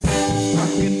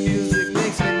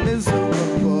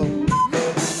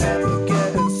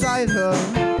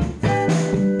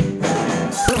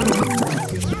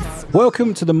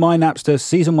Welcome to the My Napster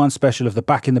Season 1 special of the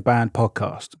Back in the Band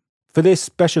podcast. For this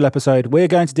special episode, we're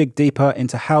going to dig deeper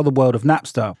into how the world of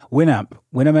Napster, Winamp,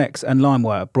 WinamX and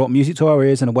LimeWire brought music to our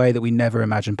ears in a way that we never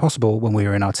imagined possible when we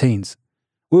were in our teens.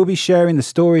 We'll be sharing the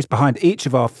stories behind each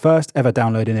of our first ever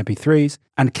downloaded MP3s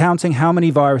and counting how many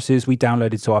viruses we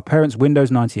downloaded to our parents'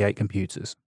 Windows 98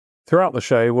 computers. Throughout the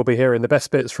show, we'll be hearing the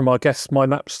best bits from our guests' My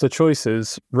Napster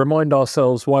choices, remind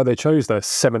ourselves why they chose their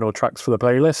seminal tracks for the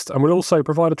playlist, and we'll also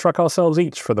provide a track ourselves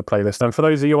each for the playlist. And for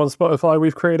those of you on Spotify,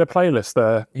 we've created a playlist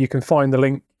there. You can find the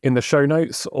link in the show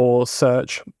notes or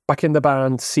search Back in the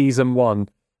Band Season 1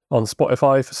 on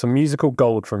Spotify for some musical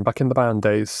gold from Back in the Band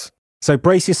days. So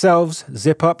brace yourselves,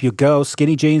 zip up your girls'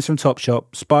 skinny jeans from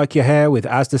Topshop, spike your hair with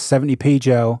Asda 70p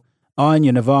gel, iron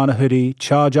your Nirvana hoodie,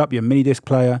 charge up your mini disc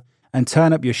player, and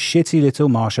turn up your shitty little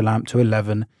Marshall amp to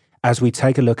 11 as we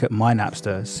take a look at My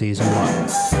Napster Season 1.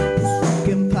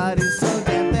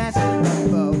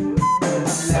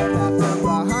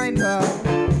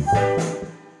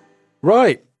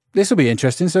 Right, this will be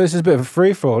interesting. So this is a bit of a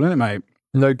free-for-all, isn't it, mate?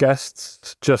 No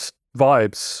guests, just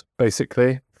vibes,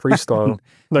 basically. Freestyle.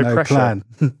 No pressure. Plan.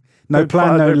 No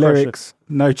plan, no lyrics, pressure.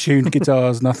 No tuned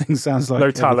guitars, nothing sounds like no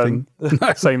talent.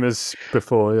 No. Same as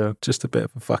before, yeah. Just a bit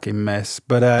of a fucking mess.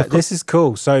 But this is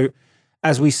cool. So,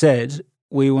 as we said,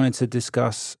 we wanted to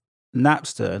discuss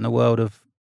Napster and the world of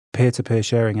peer-to-peer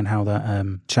sharing and how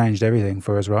that changed everything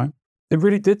for us, right? It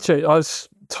really did change. I was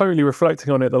totally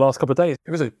reflecting on it the last couple of days.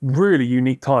 It was a really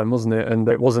unique time, wasn't it? And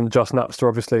it wasn't just Napster,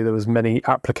 obviously. There was many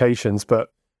applications,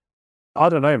 but I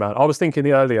don't know, man. I was thinking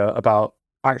earlier about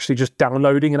actually just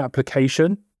downloading an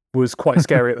application was quite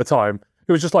scary at the time.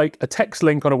 It was just like a text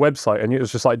link on a website and it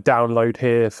was just like download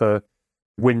here for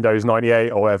Windows 98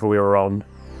 or whatever we were on.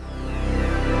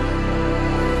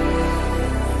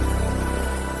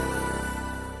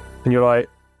 And you're like,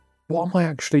 what am I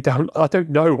actually I don't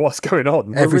know what's going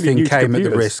on. Everything really came at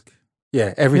the risk.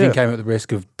 Yeah, everything came at the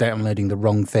risk of downloading the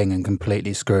wrong thing and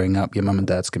completely screwing up your mum and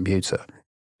dad's computer.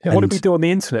 Yeah, what did we do on the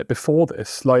internet before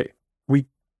this? Like, we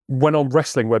went on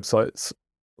wrestling websites,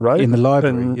 right? In the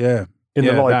library, In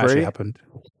the library. That actually happened.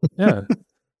 Yeah.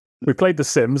 We played The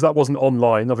Sims. That wasn't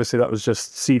online. Obviously, that was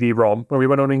just CD-ROM. When we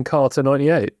went on Encarta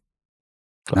 98.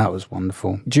 That was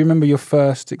wonderful. Do you remember your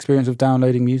first experience of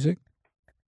downloading music?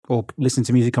 Or listening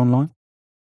to music online?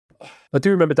 I do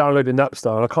remember downloading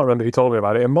Napster, and I can't remember who told me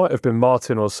about it. It might have been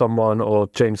Martin or someone, or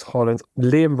James Holland.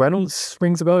 Liam Reynolds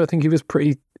rings a bell. I think he was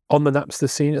pretty on the Napster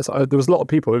scene. There was a lot of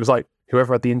people. It was like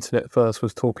whoever had the internet first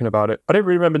was talking about it. I didn't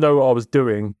really know what I was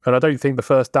doing, and I don't think the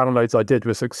first downloads I did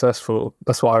were successful.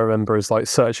 That's what I remember, is like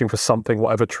searching for something,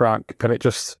 whatever track, and it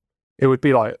would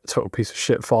be like a total piece of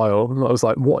shit file. And I was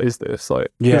like, what is this?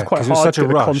 Like, yeah, it was quite hard such to a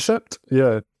get rush. the concept.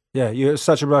 Yeah. Yeah, you're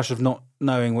such a rush of not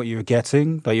knowing what you were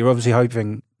getting. Like, you're obviously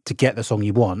hoping to get the song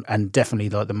you want, and definitely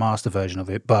like the master version of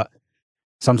it, but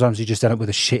sometimes you just end up with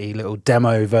a shitty little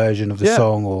demo version of the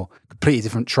song or completely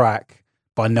different track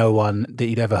by no one that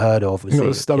you'd ever heard of. That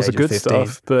was the good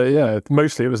stuff, but yeah,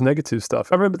 mostly it was negative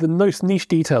stuff. I remember the most niche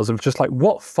details of just like,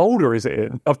 what folder is it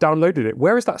in? I've downloaded it.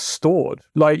 Where is that stored?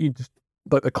 Like,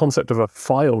 like the concept of a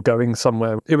file going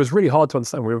somewhere. It was really hard to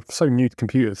understand. We were so new to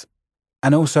computers.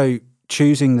 And also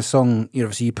choosing the song,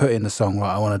 obviously you put in the song,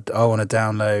 right, I want to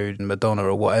download Madonna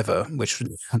or whatever, which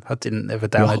I didn't ever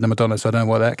download the Madonna, so I don't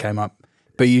know why that came up.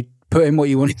 But you put in what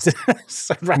you wanted to.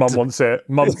 So Mum wants it.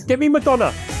 Mum, get me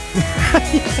Madonna.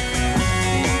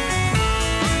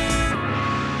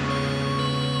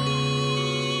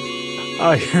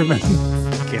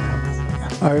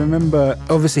 I remember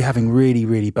obviously having really,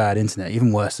 really bad internet,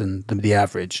 even worse than the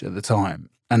average at the time.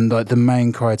 And like the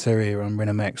main criteria on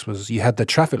WinamX was you had the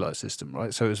traffic light system,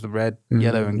 right? So it was the red,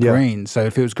 yellow, and green. So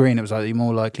if it was green, it was like you're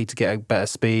more likely to get a better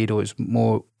speed or it's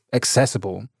more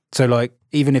accessible. So like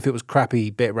even if it was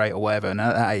crappy bit rate or whatever, and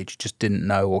at that age you just didn't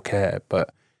know or care,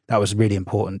 but that was a really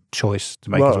important choice to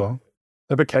make as well.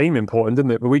 It became important,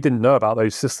 didn't it? But we didn't know about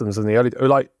those systems in the early,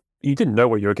 like, you didn't know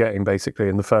what you were getting basically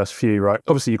in the first few, right?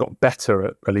 Obviously you got better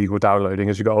at illegal downloading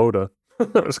as you got older.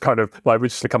 It was kind of like we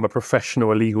just become a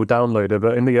professional illegal downloader.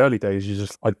 But in the early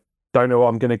days, I don't know what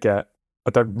I'm going to get. I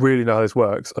don't really know how this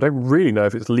works. I don't really know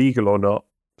if it's legal or not.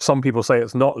 Some people say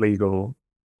it's not legal,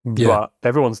 but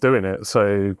everyone's doing it.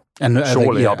 So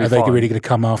surely I'll be fine. Are they really going to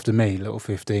come after me, little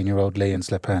 15-year-old Lee and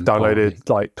Slepan? Downloaded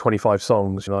like 25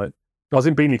 songs. Like, I was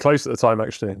in Beanie Close at the time,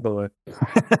 actually, by the way.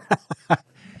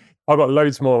 I've got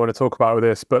loads more I want to talk about with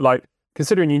this, but like,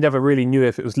 considering you never really knew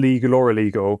if it was legal or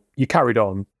illegal, you carried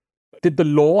on. Did the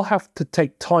law have to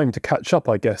take time to catch up,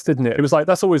 I guess, didn't it? It was like,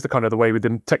 that's always the way with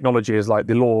the technology is like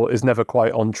the law is never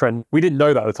quite on trend. We didn't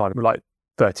know that at the time. We were like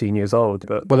 13 years old.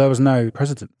 But well, there was no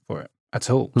precedent for it. at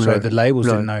all. So No, the labels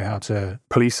no. didn't know how to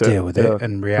Police it, deal with yeah. it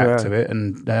and react Yeah. to it,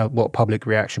 and what public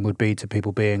reaction would be to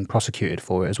people being prosecuted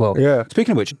for it as well. Yeah.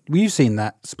 Speaking of which, you've seen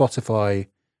that Spotify,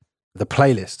 the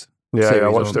playlist Yeah, series I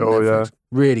watched on it all, Netflix. yeah.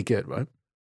 Really good, right?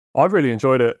 I really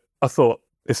enjoyed it. I thought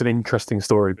it's an interesting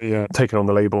story, but yeah, taking on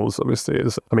the labels, obviously,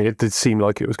 it did seem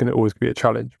like it was going to always be a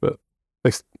challenge, but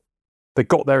they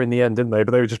got there in the end, didn't they?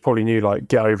 But they just probably knew, like,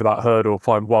 get over that hurdle,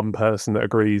 find one person that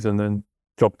agrees, and then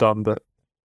job done. But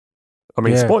I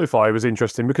mean, Yeah. Spotify was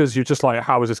interesting because you're just like,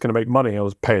 how is this going to make money? I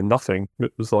was paying nothing.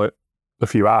 It was like a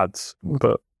few ads,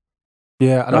 but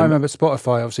Yeah, and I remember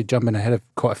Spotify obviously jumping ahead of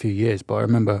quite a few years, but I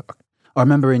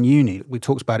remember in uni, we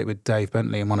talked about it with Dave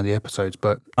Bentley in one of the episodes,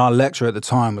 but our lecturer at the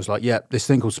time was like, yeah, this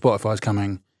thing called Spotify is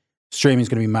coming. Streaming is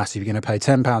going to be massive. You're going to pay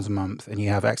 £10 a month and you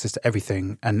have access to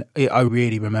everything. And I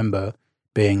really remember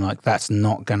being like, that's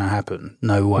not going to happen.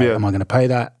 No way. Yeah. Am I going to pay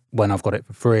that when I've got it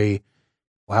for free?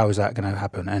 How is that going to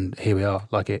happen? And here we are.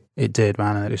 Like it did,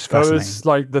 man. And it was fascinating. it was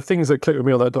like the things that clicked with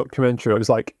me on that documentary. It was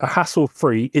like a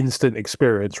hassle-free instant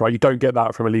experience, right? You don't get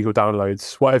that from illegal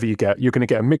downloads. Whatever you get, you're going to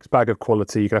get a mixed bag of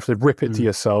quality. You're going to have to rip it to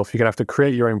yourself. You're going to have to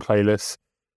create your own playlists.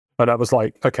 And that was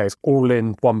like, okay, it's all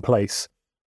in one place.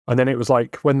 And then it was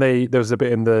like when there was a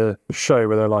bit in the show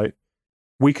where they're like,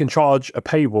 we can charge a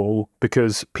paywall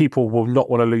because people will not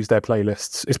want to lose their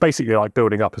playlists. It's basically like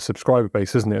building up a subscriber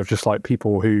base, isn't it? Of just like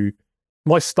people who,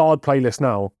 my starred playlist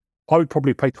now, I would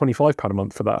probably pay £25 a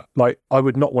month for that. Like, I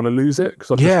would not want to lose it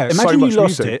because Imagine so much you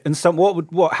lost music. it,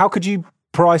 and how could you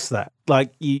price that?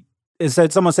 Like,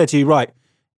 someone said to you, right,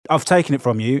 I've taken it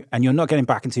from you, and you're not getting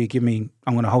back until you give me.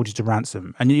 I'm going to hold you to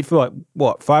ransom, and you feel like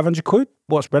what, £500?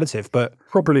 What's relative, but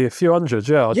Probably a few hundred,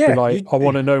 yeah. I'd be like, I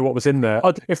want to know what was in there.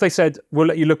 If they said, we'll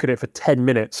let you look at it for 10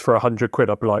 minutes for £100,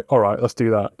 I'd be like, all right, let's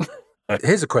do that.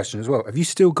 Here's a question as well. Have you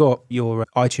still got your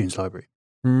iTunes library?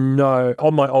 No,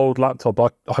 on my old laptop, I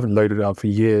haven't loaded it up for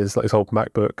years, like this old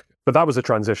MacBook. But that was a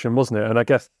transition, wasn't it? And I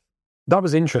guess that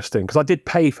was interesting because I did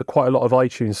pay for quite a lot of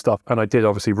iTunes stuff, and I did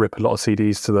obviously rip a lot of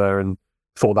CDs to there and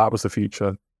thought that was the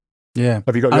future. Yeah.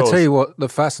 Have you got yours? I'll tell you what, the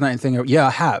fascinating thing, yeah,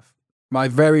 I have. I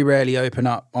very rarely open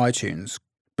up iTunes,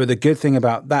 but the good thing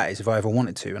about that is if I ever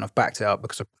wanted to, and I've backed it up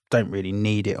because I don't really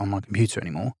need it on my computer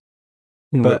anymore.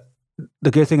 But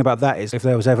the good thing about that is if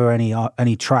there was ever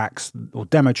any tracks or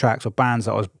demo tracks or bands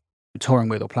that I was touring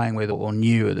with or playing with or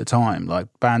knew at the time, like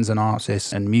bands and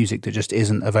artists and music that just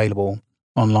isn't available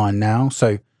online now.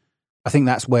 So I think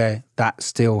that's where that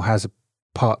still has a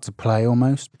part to play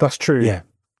almost. That's true. Yeah.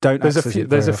 There's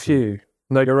a few.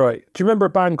 No, you're right. Do you remember a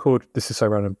band called, this is so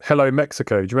random, Hello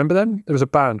Mexico? Do you remember them? There was a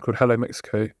band called Hello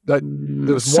Mexico. There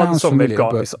was one song they've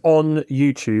got. It's on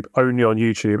YouTube, only on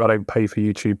YouTube. I don't pay for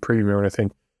YouTube Premium or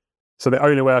anything. So the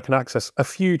only way I can access a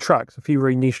few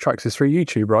very niche tracks is through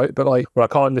YouTube, right? But I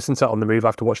can't listen to it on the move. I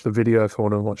have to watch the video if I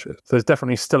want to watch it. So there's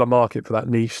definitely still a market for that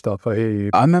niche stuff. I hear you.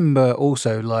 I remember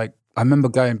also, I remember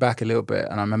going back a little bit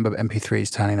and I remember MP3s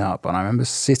turning up and I remember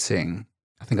sitting,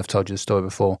 I think I've told you the story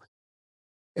before.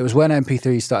 It was when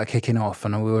MP3 started kicking off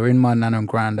and we were in my nana and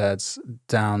granddad's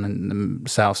down in the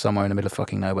south somewhere in the middle of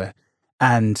fucking nowhere.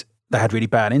 And they had really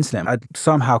bad internet. I'd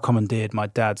somehow commandeered my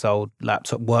dad's old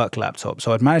work laptop.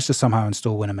 So I'd managed to somehow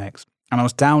install Winamax. And I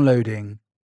was downloading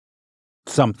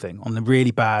something on the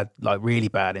really bad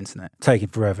internet, taking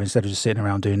forever instead of just sitting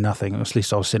around doing nothing. Or at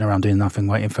least I was sitting around doing nothing,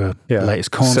 waiting for the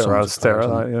latest console. Sit around, stare at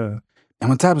that, yeah. And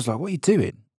my dad was like, what are you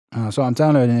doing? So I'm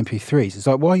downloading MP3s. It's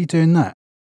like, why are you doing that?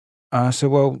 I said,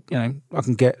 well, I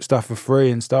can get stuff for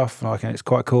free and stuff. And it's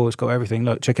quite cool. It's got everything.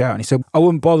 Look, check it out. And he said, I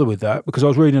wouldn't bother with that because I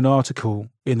was reading an article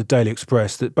in the Daily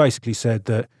Express that basically said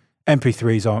that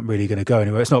MP3s aren't really going to go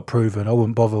anywhere. It's not proven. I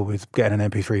wouldn't bother with getting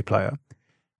an MP3 player.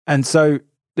 And so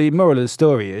the moral of the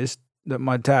story is that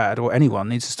my dad or anyone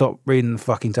needs to stop reading the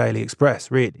fucking Daily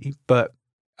Express, really. But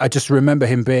I just remember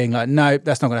him being like, no,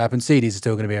 that's not going to happen. CDs are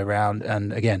still going to be around.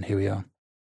 And again, here we are.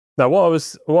 Now, what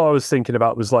I was thinking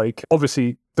about was like,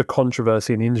 obviously the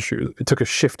controversy in the industry, it took a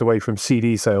shift away from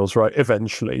CD sales, right,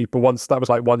 eventually. But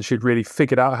once you'd really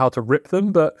figured out how to rip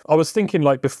them. But I was thinking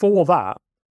like before that,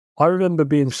 I remember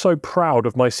being so proud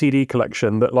of my CD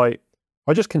collection that like,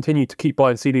 I just continued to keep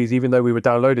buying CDs even though we were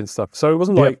downloading stuff. So it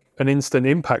wasn't like an instant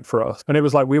impact for us. And it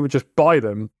was like, we would just buy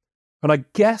them. And I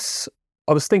guess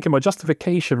I was thinking my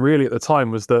justification really at the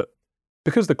time was that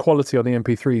because the quality on the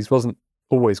MP3s wasn't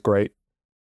always great,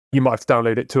 you might have to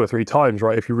download it 2 or 3 times,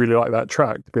 right? If you really like that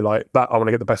track, to be like, that I want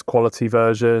to get the best quality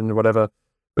version or whatever.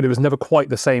 But it was never quite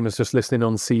the same as just listening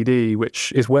on CD,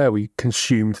 which is where we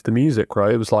consumed the music,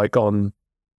 right? It was like on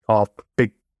our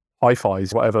big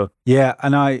hi-fis, whatever. Yeah,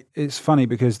 and it's funny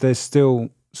because there's still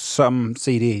some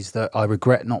CDs that I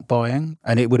regret not buying,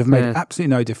 and it would have made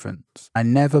absolutely no difference. I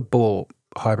never bought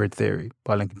Hybrid Theory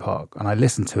by Linkin Park, and I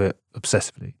listened to it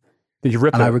obsessively. Did you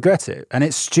rip And it? I regret it. And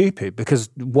it's stupid because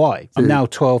why? I'm now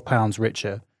 £12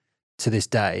 richer to this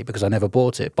day because I never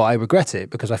bought it, but I regret it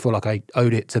because I feel like I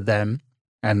owed it to them.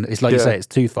 And it's like you say, it's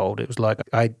twofold. It was like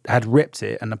I had ripped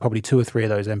it and probably 2 or 3 of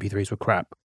those MP3s were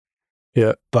crap.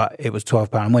 Yeah. But it was £12.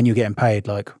 And when you're getting paid,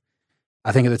 like,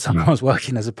 I think at the time I was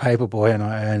working as a paper boy and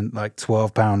I earned like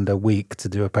 £12 a week to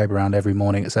do a paper round every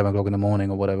morning at 7 o'clock in the morning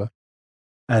or whatever.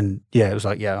 And yeah, it was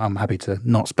like, yeah, I'm happy to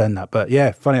not spend that. But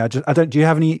yeah, funny. Do you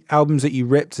have any albums that you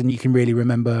ripped and you can really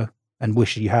remember and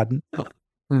wish you hadn't?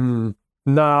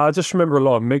 Nah, I just remember a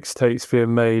lot of mixtapes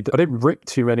being made. I didn't rip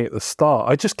too many at the start.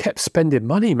 I just kept spending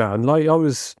money, man. Like I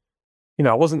was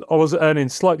earning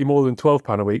slightly more than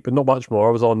 £12 a week, but not much more.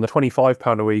 I was on the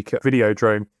 £25 a week at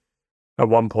Videodrome at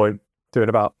one point, doing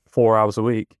about 4 hours a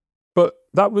week. But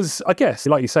that was, I guess,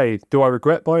 like you say, do I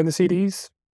regret buying the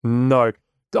CDs? No.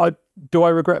 Do I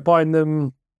regret buying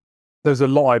them? There's a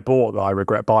lot I bought that I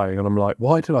regret buying, and I'm like,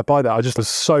 why did I buy that? I just was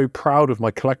so proud of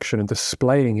my collection and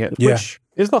displaying it, which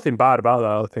is nothing bad about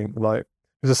that, I think. Like, it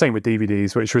was the same with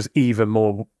DVDs, which was even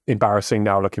more embarrassing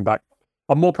now looking back.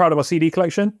 I'm more proud of my CD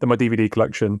collection than my DVD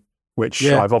collection, which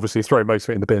I've obviously thrown most of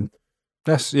it in the bin.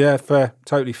 That's, fair.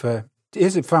 Totally fair.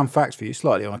 Here's a fun fact for you,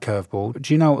 slightly on a curveball.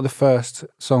 Do you know what the first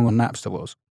song on Napster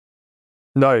was?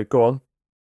 No, go on.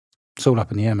 It's all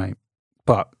up in the air, mate.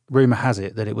 But rumour has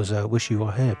it that it was Wish You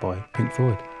Were Here by Pink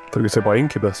Floyd. I thought you were say by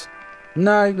Incubus.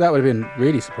 No, that would have been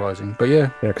really surprising, but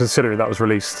yeah. Yeah, considering that was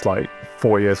released like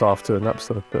 4 years after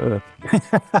Napster. But,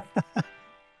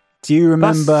 Do you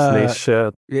remember... That's niche, yeah.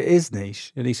 It is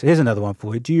niche. At least here's another one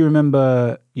for you. Do you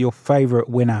remember your favourite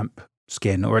Winamp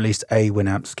skin, or at least a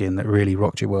Winamp skin that really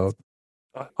rocked your world?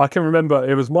 I can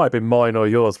remember, might have been mine or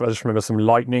yours, but I just remember some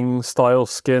lightning style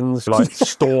skins, like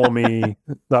Stormy.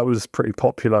 That was pretty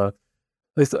popular.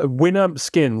 Winamp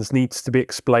skins needs to be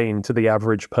explained to the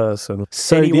average person.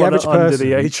 So anyone the average under person,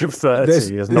 the age of 30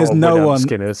 is not a Winamp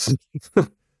skin is.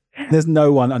 There's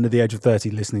no one under the age of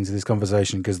 30 listening to this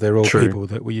conversation because they're all people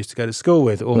that we used to go to school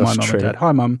with, or my mum and dad.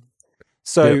 Hi, mum.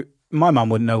 So my mum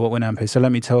wouldn't know what Winamp is, so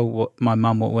let me tell my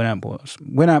mum what Winamp was.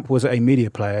 Winamp was a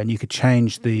media player, and you could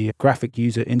change the graphic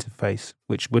user interface,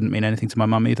 which wouldn't mean anything to my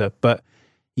mum either, but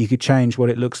you could change what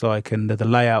it looks like and the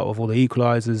layout of all the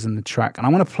equalizers and the track. And I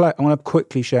want to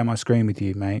quickly share my screen with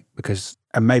you, mate,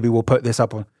 and maybe we'll put this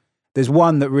up on. There's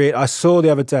one that I saw the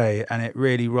other day, and it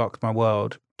really rocked my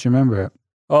world. Do you remember it?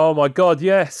 Oh my God,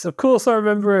 yes, of course I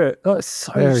remember it. That's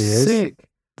so sick.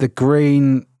 The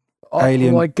green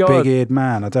alien big-eared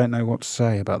man. I don't know what to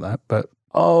say about that, but...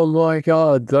 Oh my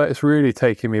God, that's really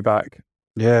taking me back.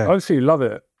 Yeah. I absolutely love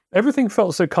it. Everything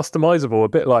felt so customizable, a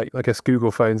bit like, I guess,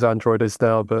 Google phones, Android is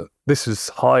now, but this was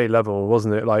high level,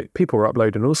 wasn't it? Like, people were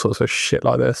uploading all sorts of shit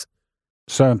like this.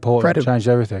 So important, it changed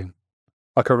everything.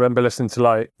 I can remember listening to,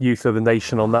 like, Youth of the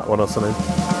Nation on that one or something.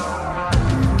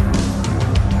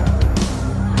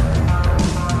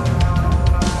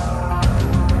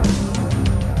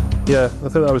 Yeah, I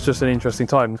thought that was just an interesting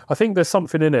time. I think there's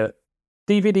something in it.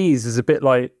 DVDs is a bit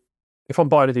like, if I'm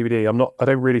buying a DVD, I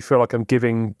don't really feel like I'm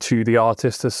giving to the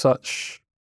artist as such.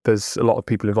 There's a lot of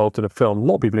people involved in a film, a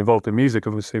lot of people involved in music,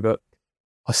 obviously, but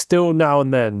I still now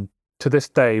and then, to this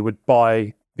day, would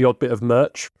buy the odd bit of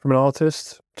merch from an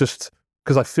artist, just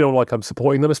because I feel like I'm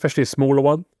supporting them, especially a smaller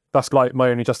one. That's like my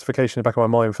only justification in the back of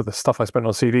my mind for the stuff I spent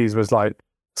on CDs was like,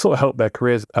 sort of help their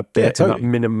careers a bit in that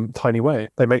minimum tiny way.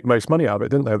 They make most money out of it,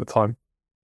 didn't they, at the time?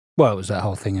 Well, it was that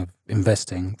whole thing of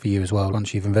investing for you as well.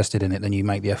 Once you've invested in it, then you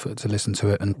make the effort to listen to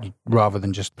it, and rather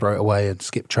than just throw it away and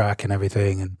skip track and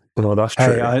everything. And no, that's true.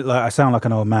 Hey, I sound like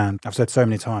an old man. I've said so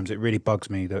many times, it really bugs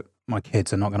me that my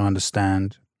kids are not going to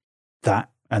understand that,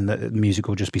 and that the music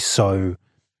will just be so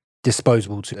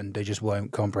disposable to, and they just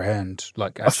won't comprehend.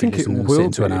 Like, actually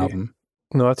listen to an album.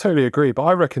 No, I totally agree. But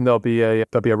I reckon there'll be a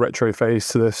retro phase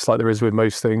to this, like there is with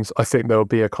most things. I think there'll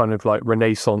be a kind of like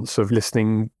renaissance of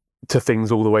listening to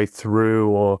things all the way through,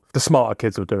 or the smarter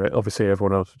kids will do it. Obviously,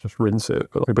 everyone else will just rinse it.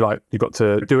 But it'll be like, you've got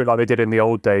to do it like they did in the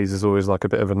old days is always like a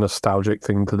bit of a nostalgic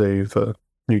thing to do for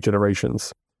new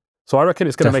generations. So I reckon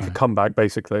it's going to make a comeback,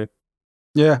 basically.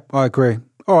 Yeah, I agree.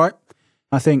 All right.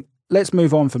 I think let's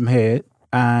move on from here.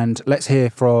 And let's hear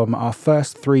from our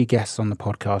first 3 guests on the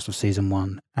podcast of season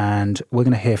 1. And we're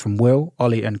going to hear from Will,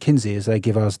 Ollie and Kinsey as they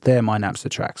give us their My Napster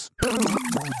tracks.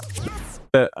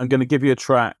 I'm going to give you a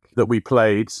track that we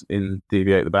played in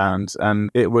Deviate the Band. And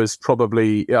it was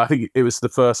probably, I think it was the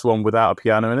first one without a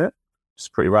piano in it. It's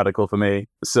pretty radical for me.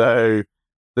 So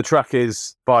the track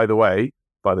is By the Way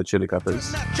by the Chili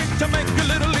Peppers.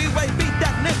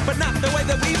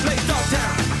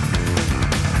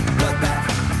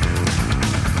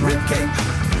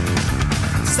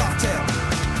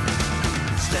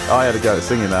 I had a go at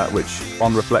singing that, which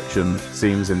on reflection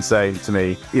seems insane to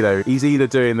me. You know, he's either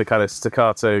doing the kind of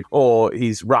staccato or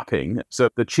he's rapping. So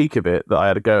the cheek of it that I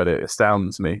had a go at it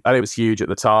astounds me. And it was huge at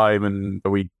the time and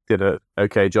we did an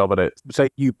okay job at it. So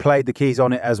you played the keys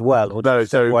on it as well? Or No,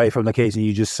 so away from the keys and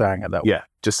you just sang at that one? Yeah,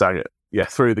 just sang it. Yeah,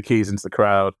 threw the keys into the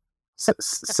crowd,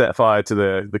 set fire to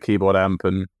the keyboard amp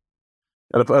and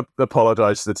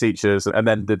apologised to the teachers and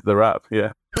then did the rap,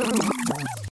 yeah.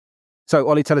 So,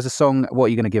 Ollie, tell us a song. What are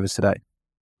you going to give us today?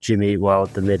 Jimmy Eat World,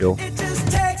 The Middle.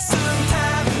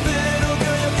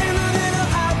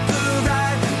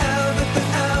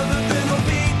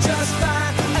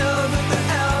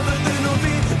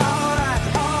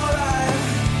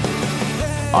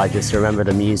 I just remember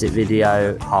the music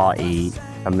video, party,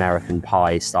 American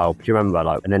Pie style. Do you remember?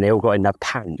 Like, and then they all got in their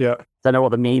pants. Yeah. Don't know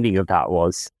what the meaning of that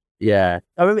was. Yeah.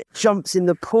 I remember it jumps in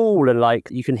the pool and like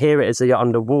you can hear it as they're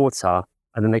underwater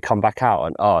and then they come back out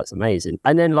and it's amazing.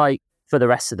 And then like for the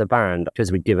rest of the band,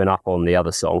 because we'd given up on the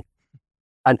other song.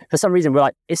 And for some reason we're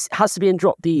like, it has to be in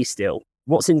drop D still.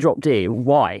 What's in drop D?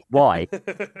 Why?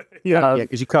 Yeah.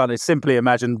 Because you can't simply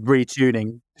imagine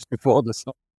retuning just before the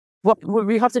song. Well,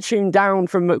 we have to tune down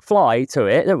from McFly to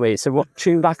it, don't we? So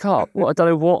tune back up? I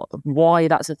don't know why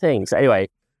that's a thing. So anyway,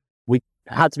 we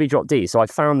had to be drop D. So I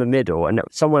found the middle and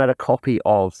someone had a copy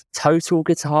of Total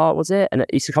Guitar, was it? And it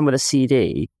used to come with a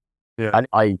CD. Yeah. And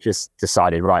I just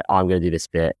decided, right, I'm going to do this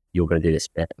bit. You're going to do this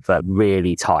bit. But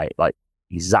really tight, like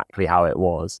exactly how it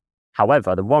was.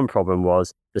 However, the one problem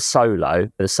was the solo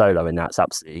in that's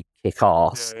absolutely kick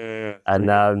ass. Yeah. And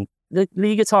the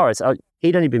lead guitarist,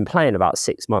 he'd only been playing about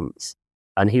 6 months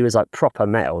and he was like proper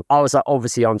metal. I was like,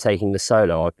 obviously I'm taking the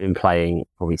solo. I've been playing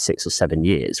probably 6 or 7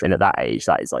 years. And at that age,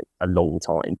 that is like a long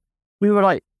time. We were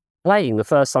like playing the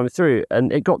first time through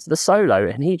and it got to the solo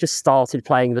and he just started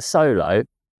playing the solo,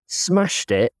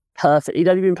 smashed it perfect. He'd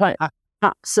only been playing,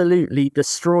 absolutely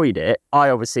destroyed it. I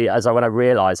obviously, when I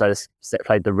realised, I just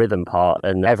played the rhythm part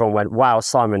and everyone went, wow,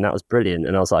 Simon, that was brilliant.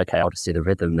 And I was like, okay, I'll just do the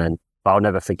rhythm then. But I'll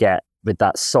never forget with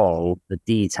that song, the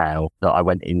detail that I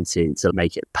went into to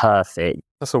make it perfect.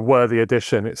 That's a worthy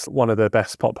addition. It's one of their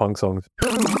best pop punk songs.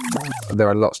 There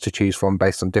are lots to choose from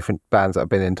based on different bands that have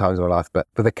been in times of my life, but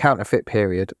for the Counterfeit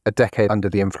period, A Decade Under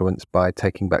the Influence by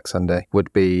Taking Back Sunday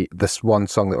would be this one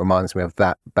song that reminds me of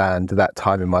that band, that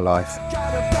time in my life.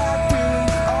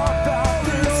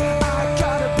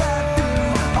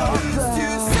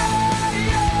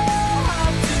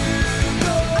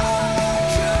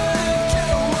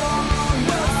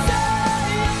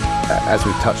 As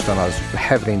we've touched on, I was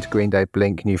heavily into Green Day,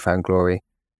 Blink, New Found Glory.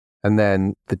 And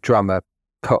then the drummer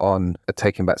put on a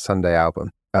Taking Back Sunday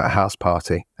album at a house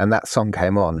party. And that song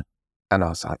came on. And I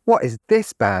was like, what is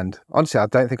this band? Honestly, I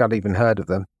don't think I'd even heard of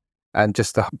them. And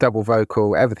just the double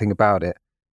vocal, everything about it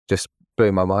just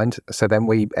blew my mind. So then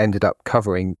we ended up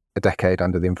covering A Decade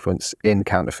Under the Influence in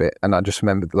Counterfeit. And I just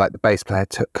remember like the bass player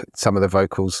took some of the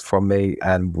vocals from me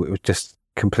and it just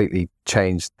completely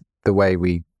changed the way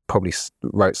we probably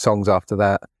wrote songs after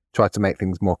that, tried to make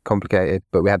things more complicated,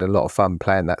 but we had a lot of fun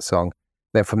playing that song.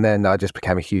 Then from then, I just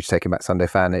became a huge Taking Back Sunday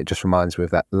fan. It just reminds me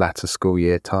of that latter school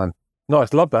year time.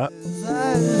 Nice, love that.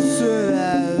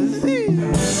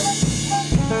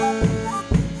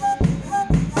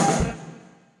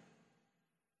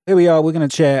 Here we are. We're going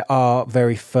to share our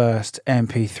very first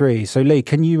MP3. So, Lee,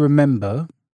 can you remember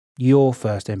your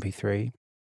first MP3?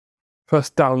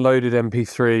 First downloaded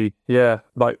MP3. Yeah,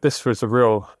 like this was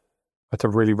I had to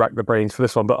really rack the brains for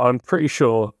this one, but I'm pretty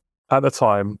sure at the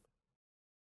time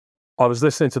I was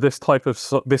listening to this type of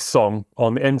this song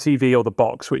on MTV or the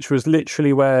Box, which was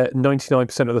literally where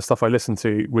 99% of the stuff I listened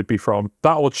to would be from.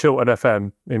 That or Chiltern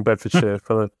FM in Bedfordshire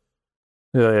for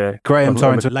the Graham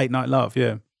Torrance with Late Night Love,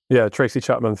 yeah. Yeah, Tracy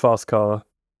Chapman, Fast Car.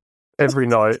 Every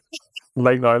night,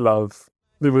 Late Night Love.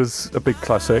 It was a big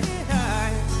classic.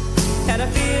 Had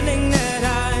a feeling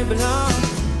that I belong.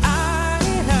 I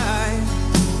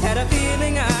had a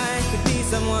feeling I could be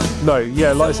someone. No,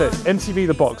 yeah, like I said, MTV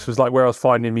The Box was like where I was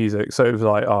finding music. So it was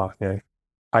like,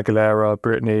 Aguilera,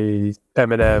 Britney,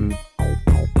 Eminem.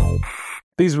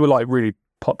 These were like really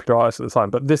popular artists at the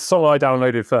time. But this song I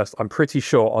downloaded first, I'm pretty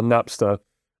sure on Napster,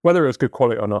 whether it was good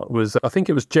quality or not, I think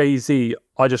it was Jay-Z,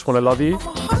 I Just Want to Love You. I'm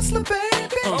a hustler,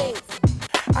 baby. Oh.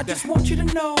 I just want you to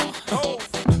know. Oh.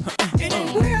 It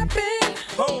ain't where I've been,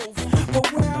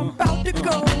 but where I'm about to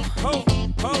go.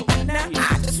 Now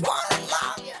I just want to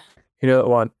love you. You know that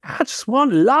one? I Just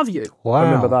Want to Love You. Wow. I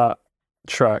remember that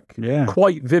track Yeah.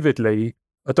 quite vividly.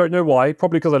 I don't know why,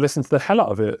 probably because I listened to the hell out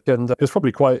of it. And it was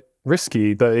probably quite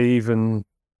risky that it even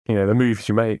the moves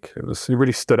you make. It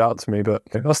really stood out to me, but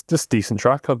that's just a decent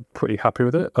track. I'm pretty happy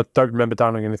with it. I don't remember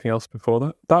downloading anything else before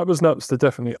that. That was Napster,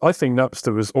 definitely. I think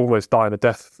Napster was almost dying a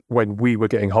death when we were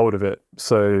getting hold of it.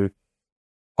 So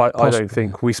I don't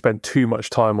think we spent too much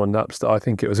time on Napster. I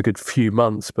think it was a good few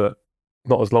months, but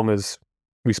not as long as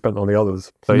we spent on the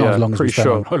others. So Not yeah, as long as we pretty spent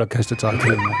on sure. Roller Coaster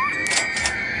Tycoon.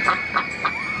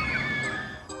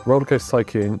 Roller Coaster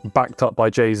Tycoon, backed up by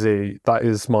Jay-Z, that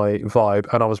is my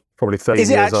vibe. And I was probably 30 Is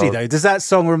it years actually old. though? Does that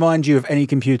song remind you of any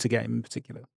computer game in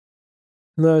particular?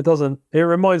 No, it doesn't. It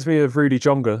reminds me of Rudy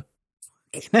Jonga.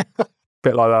 Bit like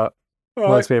that.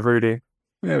 Reminds me of Rudy.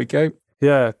 There we go.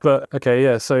 Yeah, but okay,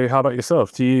 yeah. So how about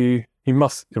yourself? You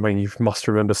must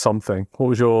remember something. What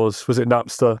was yours? Was it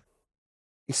Napster?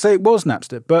 So it was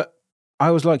Napster, but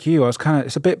I was like you. I was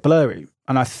it's a bit blurry,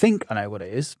 and I think I know what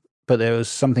it is, but there was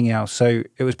something else. So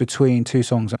it was between two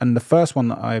songs, and the first one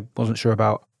that I wasn't sure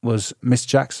about was Miss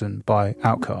Jackson by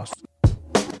Outkast.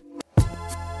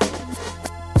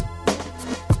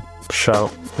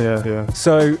 Shout. Yeah.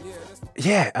 So,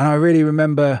 yeah, and I really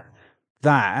remember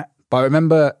that. But I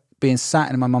remember being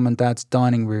sat in my mum and dad's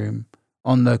dining room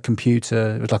on the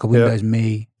computer. It was like a Windows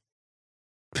Me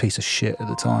piece of shit at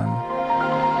the time.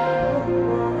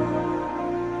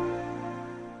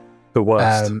 The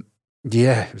worst.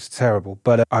 Yeah, it was terrible.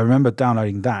 But I remember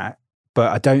downloading that,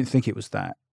 but I don't think it was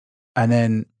that. And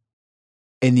then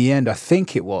in the end, I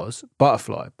think it was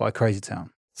Butterfly by Crazy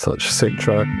Town. Such a sick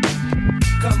track.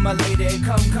 Come my lady,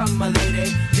 come my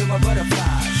lady, you're my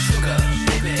butterfly, sugar,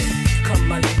 baby. Come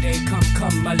my lady,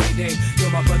 come my lady,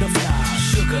 you're my butterfly,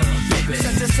 sugar, baby.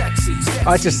 Such a sexy.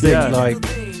 I just think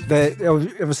Yeah.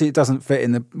 obviously it doesn't fit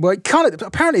in the, well, it kind of,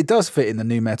 apparently it does fit in the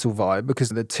new metal vibe because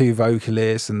of the two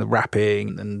vocalists and the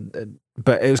rapping and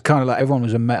but it was kind of like everyone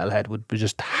was a metalhead would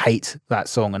just hate that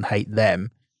song and hate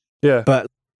them. Yeah. But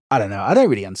I don't know. I don't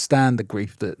really understand the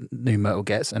grief that new metal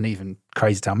gets, and even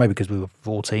Crazy Town, maybe because we were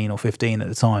 14 or 15 at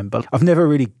the time. But I've never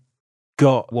really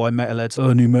got why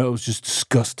metalheads, new metal's just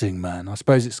disgusting, man. I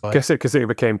suppose it's like... Guess it because it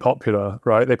became popular,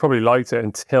 right? They probably liked it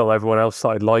until everyone else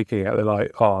started liking it. They're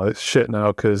like, oh, it's shit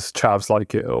now because chavs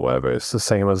like it or whatever. It's the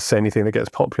same as anything that gets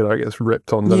popular, it gets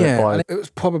ripped on. Yeah, and it was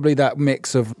probably that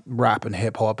mix of rap and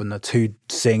hip hop and the two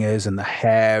singers and the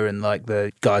hair and like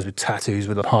the guys with tattoos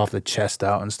with half the chest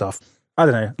out and stuff. I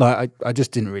don't know. Like I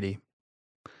just didn't really...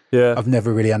 Yeah. I've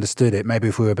never really understood it. Maybe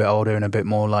if we were a bit older and a bit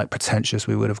more like pretentious,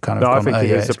 we would have kind of No, gone, I think oh, it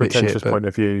yeah, is a it's bit pretentious shit, point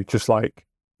of view. Just like,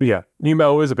 yeah, new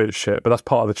metal is a bit shit, but that's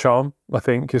part of the charm, I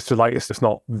think. It's just like, it's just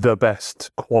not the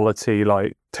best quality,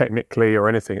 like technically or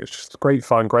anything. It's just great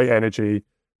fun, great energy.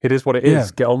 It is what it is.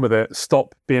 Yeah. Get on with it.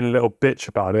 Stop being a little bitch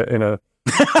about it in a,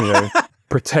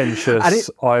 pretentious,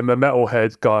 I'm a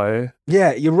metalhead guy.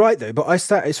 Yeah, you're right though. But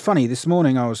it's funny. This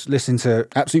morning I was listening to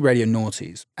Absolute Radio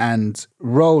Naughties and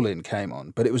Rollin' came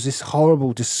on, but it was this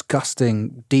horrible,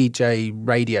 disgusting DJ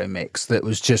radio mix that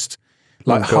was just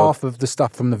like half of the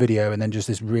stuff from the video and then just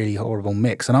this really horrible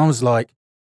mix. And I was like,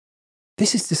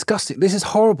 this is disgusting. This is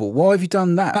horrible. Why have you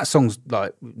done that? That song's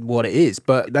like what it is,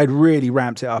 but they'd really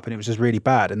ramped it up and it was just really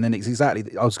bad. And then it's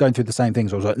exactly, I was going through the same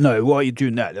things. I was like, no, why are you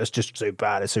doing that? That's just so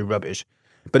bad. It's so rubbish.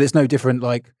 But it's no different,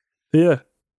 like,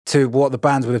 to what the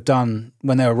bands would have done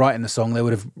when they were writing the song. They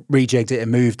would have rejigged it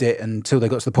and moved it until they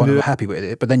got to the point they were happy with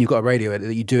it. But then you've got a radio edit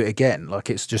that you do it again.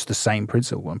 Like, it's just the same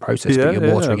principle and process, but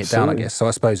you're watering it down, I guess. So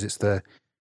I suppose it's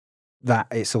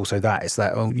also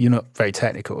that, well, you're not very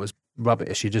technical, it's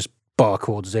rubbish. You're just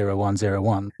barcode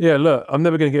 0101. Yeah, look, I'm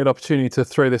never going to get an opportunity to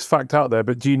throw this fact out there,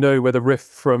 but do you know where the riff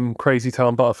from Crazy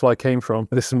Town Butterfly came from?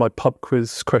 This is my pub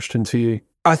quiz question to you.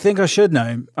 I think I should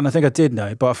know, and I think I did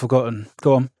know, but I've forgotten.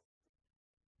 Go on.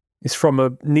 It's from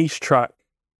a niche track,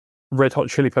 Red Hot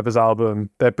Chili Peppers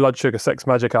album, their Blood Sugar Sex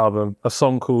Magic album, a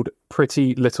song called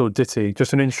Pretty Little Ditty,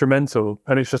 just an instrumental,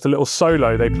 and it's just a little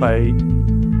solo they play.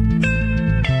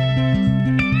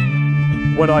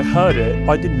 When I heard it,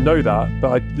 I didn't know that,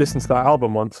 but I listened to that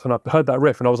album once and I heard that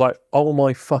riff and I was like, oh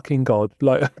my fucking God.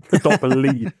 Like, I could not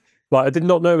believe. Like, I did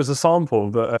not know it was a sample,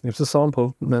 but it was a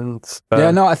sample. And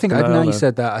I think now you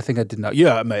said that. I think I did know.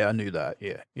 Yeah, mate, I knew that.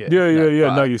 Yeah.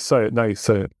 Now you say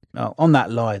it. Oh, on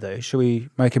that lie, though, shall we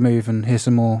make a move and hear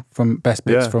some more from best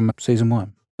bits from season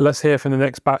 1? Let's hear from the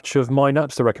next batch of my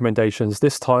Napster recommendations.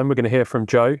 This time we're going to hear from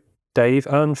Joe, Dave,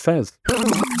 and Fez.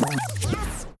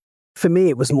 For me,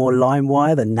 it was more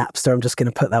LimeWire than Napster. I'm just going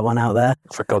to put that one out there.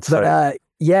 For God's sake.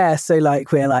 So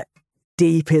like we're like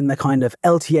deep in the kind of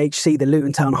LTHC, the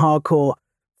Luton Town hardcore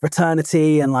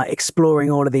fraternity, and like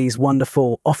exploring all of these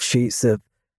wonderful offshoots of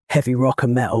heavy rock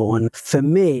and metal. And for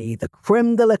me, the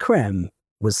creme de la creme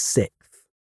was Sixth.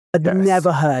 I'd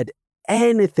never heard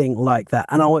anything like that,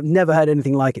 and I've never heard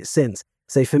anything like it since.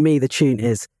 So for me, the tune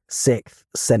is 6th,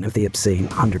 Scent of the Obscene,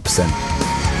 100%.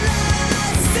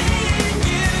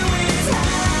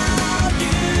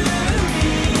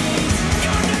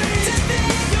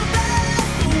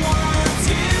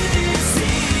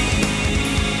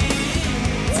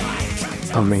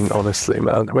 I mean, honestly,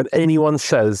 man, when anyone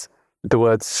says the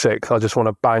word sick, I just want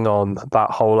to bang on that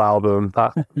whole album,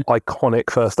 that iconic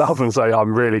first album, and say,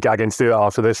 I'm really gagging to do that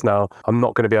after this now. I'm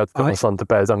not going to be able to put my son to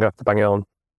bed. I'm going to have to bang it on.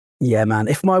 Yeah, man.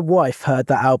 If my wife heard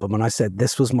that album and I said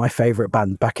this was my favourite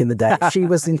band back in the day, she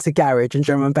was into garage and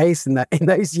drum and bass in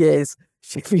those years,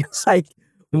 she'd be like,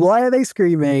 why are they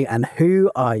screaming and who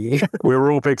are you? We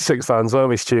were all big Six fans, weren't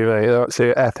we, Stu, mate? That's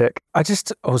epic. I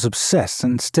was obsessed,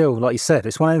 and still, like you said,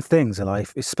 it's one of those things in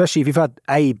life, especially if you've had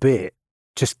a bit,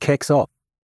 just kicks off.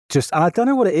 And I don't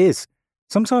know what it is.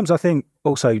 Sometimes I think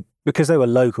also because they were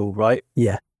local, right?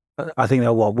 Yeah. I think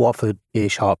they're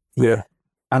Watford-ish hop. Yeah.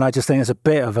 And I just think there's a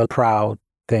bit of a proud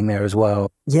thing there as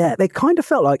well. Yeah, they kind of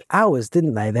felt like ours,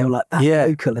 didn't they? They were like that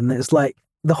local, and it's like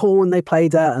the horn they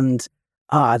played at, and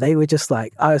they were just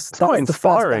like, it's quite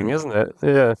inspiring, isn't it?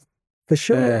 Yeah. For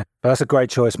sure. Yeah. That's a great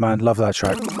choice, man. Love that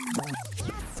track.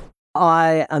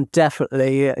 I am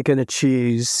definitely going to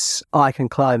choose I Can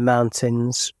Climb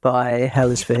Mountains by Hell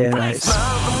is for Heroes.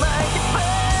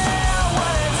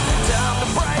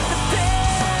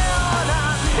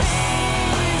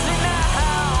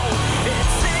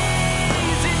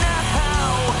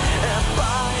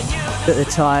 At the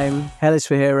time, Hell is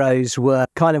for Heroes were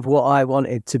kind of what I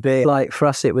wanted to be. Like, for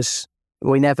us,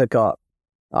 we never got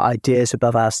ideas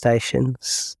above our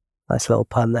stations. Nice little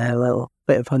pun there, a little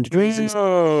bit of 100 Reasons.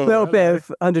 Little bit of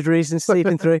 100 Reasons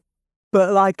sleeping through.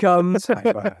 But like,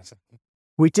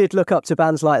 we did look up to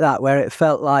bands like that where it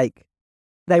felt like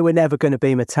they were never going to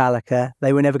be Metallica.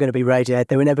 They were never going to be Radiohead.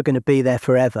 They were never going to be there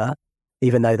forever,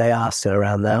 even though they are still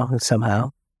around now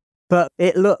somehow. But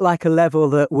it looked like a level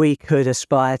that we could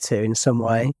aspire to in some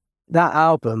way. That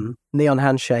album, Neon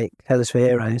Handshake, Hell is for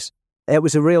Heroes, it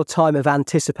was a real time of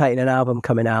anticipating an album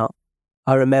coming out.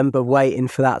 I remember waiting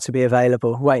for that to be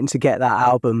available, waiting to get that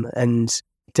album and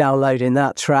downloading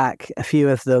that track, a few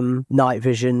of them, Night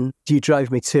Vision, You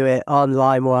Drove Me to It, on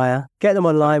LimeWire, getting them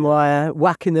on LimeWire,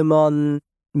 whacking them on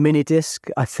Minidisc,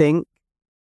 I think.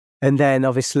 And then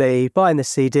obviously buying the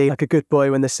CD, like a good boy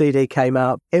when the CD came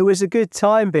out. It was a good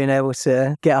time being able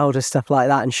to get hold of stuff like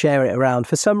that and share it around.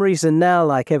 For some reason now,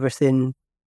 like everything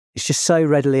is just so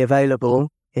readily available.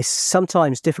 It's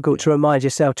sometimes difficult to remind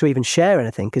yourself to even share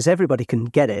anything because everybody can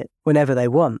get it whenever they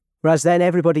want. Whereas then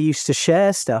everybody used to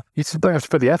share stuff. You don't have to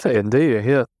put the effort in, do you?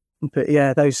 Yeah. But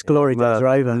yeah, those glory days are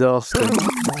over. Nasty.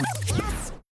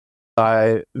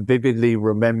 I vividly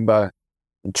remember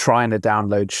trying to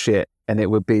download shit and it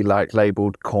would be like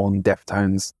labeled Korn,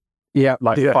 Deftones,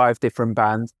 like 5 different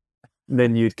bands. And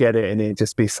then you'd get it and it'd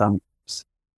just be some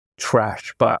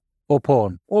trash, or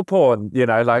porn,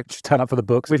 like just turn up for the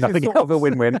books. Which is sort of a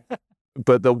win-win.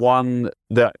 But the one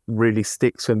that really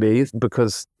sticks for me is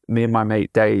because me and my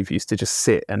mate Dave used to just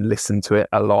sit and listen to it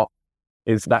a lot.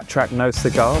 Is that track No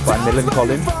Cigar by Mill and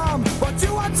Collin.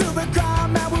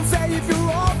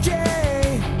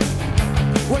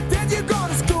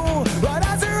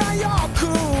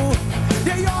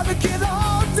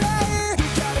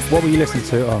 What were you listening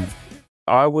to it on?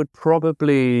 I would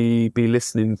probably be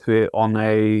listening to it on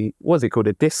a, what's it called,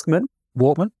 a Discman?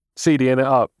 Walkman? CD-ing it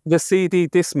up. The CD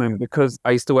Discman, because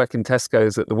I used to work in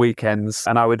Tesco's at the weekends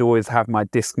and I would always have my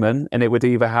Discman and it would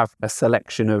either have a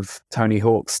selection of Tony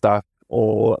Hawk stuff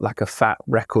or like a Fat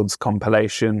Records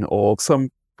compilation or some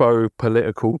faux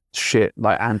political shit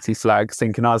like Anti-Flag,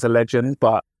 thinking I was a legend.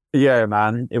 But yeah,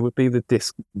 man, it would be the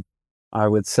Discman, I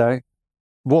would say.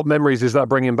 What memories is that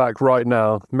bringing back right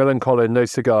now? Mill and Collin, No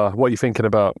Cigar. What are you thinking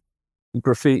about?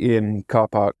 Graffiti in car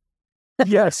park.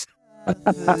 Yes.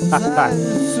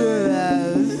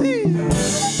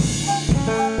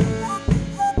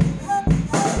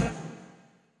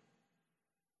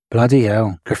 Bloody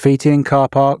hell. Graffiti in car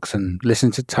parks and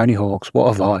listening to Tony Hawk's.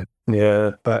 What a vibe.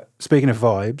 Yeah. But speaking of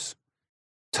vibes,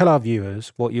 tell our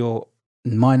viewers what your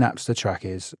My Napster track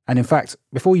is. And in fact,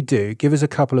 before you do, give us a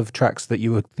couple of tracks that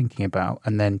you were thinking about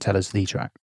and then tell us the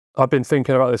track. I've been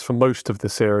thinking about this for most of the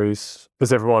series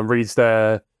because everyone reads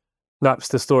their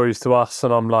Napster stories to us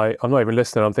and I'm like, I'm not even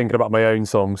listening. I'm thinking about my own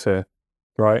songs here,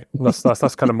 right? That's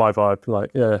kind of my vibe.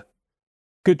 Like, yeah,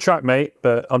 good track, mate,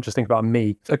 but I'm just thinking about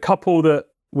me. A couple that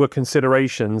were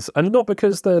considerations, and not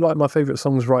because they're like my favourite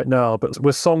songs right now, but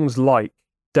were songs like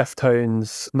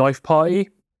Deftones' Knife Party,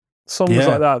 songs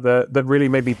like that really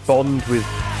made me bond with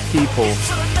people.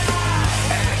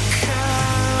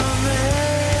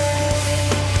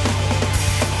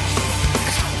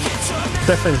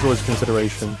 Definitely is always a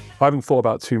consideration. I haven't thought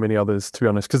about too many others, to be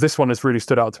honest, because this one has really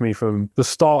stood out to me from the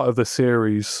start of the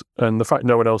series, and the fact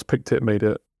no one else picked it made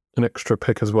it an extra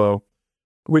pick as well,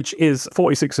 which is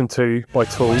 46 and 2 by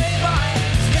Tool.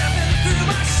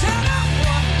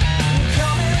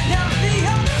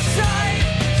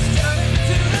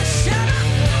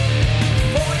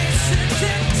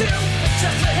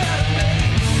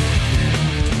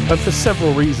 And for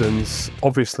several reasons,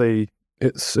 obviously,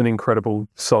 it's an incredible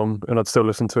song, and I'd still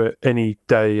listen to it any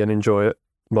day and enjoy it.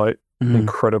 Like,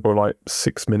 incredible, like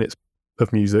 6 minutes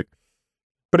of music.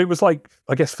 But it was like,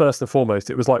 I guess first and foremost,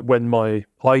 it was like when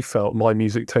I felt my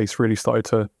music taste really started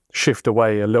to shift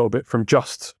away a little bit from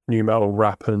just new metal,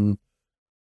 rap, and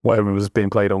whatever was being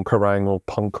played on Kerrang or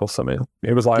punk or something.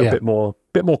 It was like a bit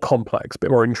more complex, a bit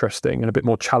more interesting, and a bit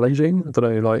more challenging. I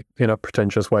don't know, like in a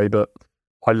pretentious way, but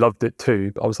I loved it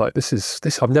too. But I was like,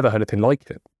 this. I've never heard anything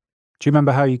like it. Do you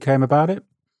remember how you came about it?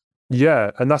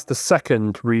 Yeah, and that's the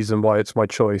second reason why it's my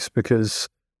choice, because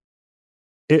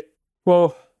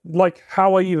like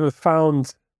how I even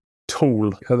found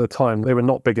Tool at the time. They were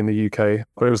not big in the UK,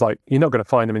 but it was like, you're not going to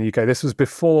find them in the UK. This was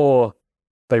before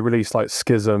they released like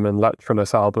Schism and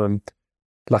Lateralis album.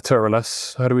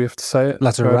 Lateralis, how do we have to say it?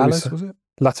 Lateralis, was it?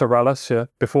 Lateralis, yeah,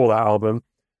 before that album.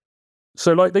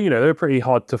 So like, they were pretty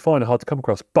hard to find, hard to come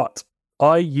across. But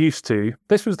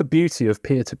this was the beauty of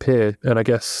peer-to-peer, and I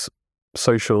guess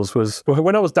socials, was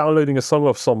when I was downloading a song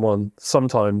off someone,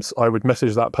 sometimes I would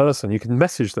message that person. You can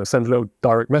message them, send a little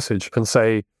direct message and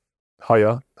say,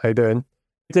 hiya, how you doing?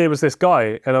 There was this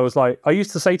guy, and I was like, I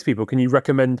used to say to people, can you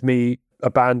recommend me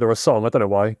a band or a song? I don't know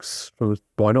why, 'cause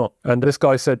why not? And this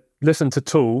guy said, listen to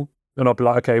Tool, and I'd be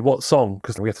like, okay, what song?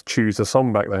 Because we had to choose a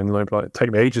song back then, and I'd be like,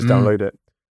 take me ages to download it.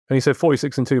 And he said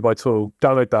 46 and 2 by Tool,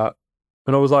 download that.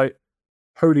 And I was like,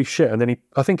 holy shit. And then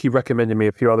I think he recommended me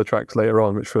a few other tracks later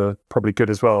on, which were probably good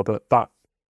as well, but that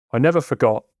I never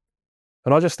forgot.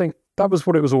 And I just think that was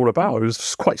what it was all about. It was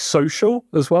just quite social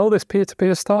as well, this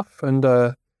peer-to-peer stuff. And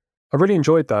I really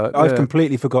enjoyed that. I've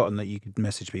completely forgotten that you could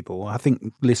message people. I think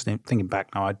thinking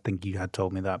back now, I think you had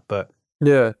told me that, but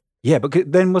yeah.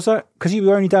 But then was that because you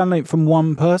were only downloading from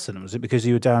one person? Was it because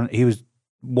he was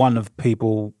one of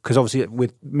people, because obviously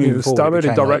with moving it was forward,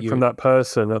 downloaded direct from that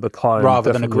person at the time,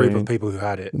 rather than a group of people who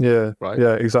had it. Yeah, right.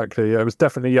 Yeah, exactly. Yeah, it was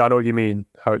definitely. Yeah, I know what you mean.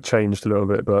 How it changed a little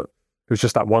bit, but it was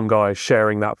just that one guy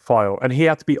sharing that file, and he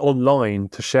had to be online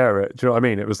to share it. Do you know what I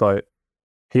mean? It was like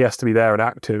he has to be there and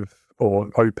active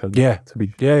or open. To be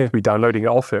downloading it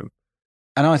off him.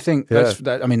 And I think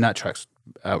that track's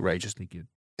outrageously good.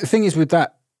 The thing is with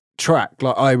that track,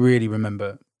 like I really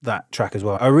remember that track as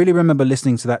well. I really remember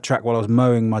listening to that track while I was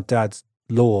mowing my dad's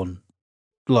lawn,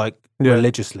 like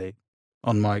religiously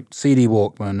on my CD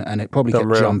Walkman, and it probably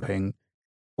kept jumping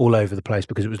all over the place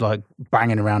because it was like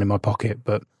banging around in my pocket.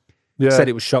 But said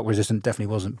it was shock resistant,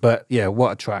 definitely wasn't. But yeah,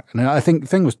 what a track. And I think the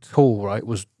thing was Tool, right,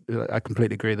 was I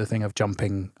completely agree, the thing of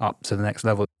jumping up to the next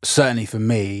level. Certainly for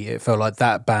me, it felt like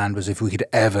that band was, if we could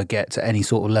ever get to any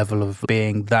sort of level of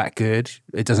being that good,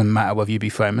 it doesn't matter whether you be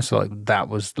famous, like that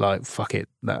was like, fuck it,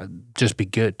 just be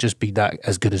good, just be that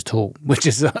as good as Tool, which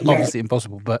is obviously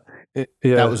impossible, but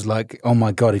that was like, oh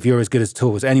my God, if you're as good as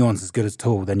Tool, as anyone's as good as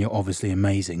Tool, then you're obviously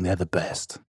amazing, they're the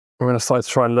best. When I started to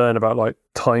try and learn about like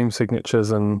time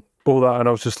signatures and all that, and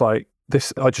I was just like,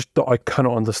 I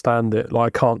cannot understand it,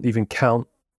 like I can't even count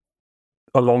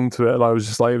along to it. I was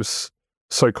just like, it was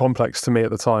so complex to me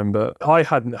at the time, but I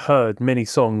hadn't heard many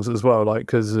songs as well, like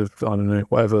because of, I don't know,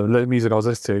 whatever music I was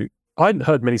listening to. I hadn't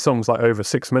heard many songs like over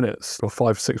 6 minutes or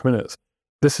 5-6 minutes.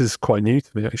 This is quite new to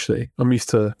me, actually. I'm used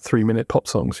to 3-minute pop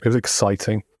songs. It was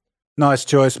exciting. Nice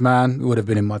choice, man. It would have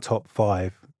been in my top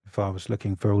 5 if I was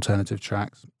looking for alternative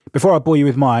tracks. Before I bore you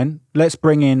with mine, let's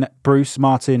bring in Bruce,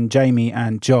 Martin, Jamie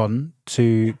and John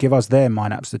to give us their My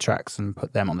Napster tracks and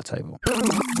put them on the table.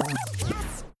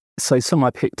 So song I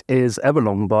picked is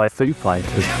Everlong by Foo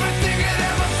Fighters.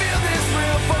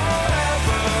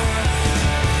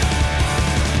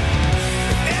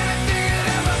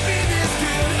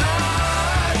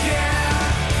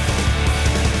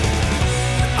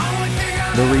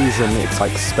 The reason it's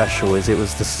like special is it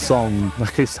was the song,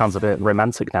 like it sounds a bit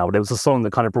romantic now, but it was the song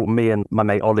that kind of brought me and my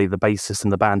mate Ollie, the bassist in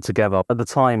the band, together. At the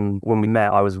time when we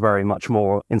met, I was very much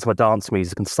more into my dance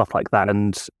music and stuff like that.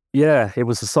 And yeah, it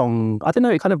was a song, I don't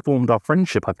know, it kind of formed our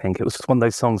friendship, I think. It was just one of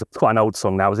those songs, it's quite an old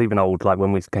song now, it was even old like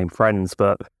when we became friends,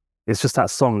 but it's just that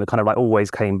song that kind of like always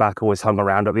came back, always hung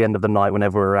around at the end of the night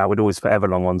whenever we were out, we'd always forever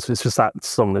long on. So it's just that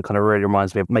song that kind of really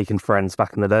reminds me of making friends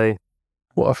back in the day.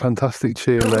 What a fantastic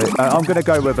tune, mate. I'm going to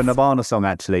go with a Nirvana song,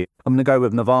 actually. I'm going to go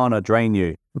with Nirvana, Drain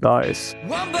You. Nice.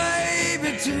 One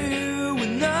baby, two,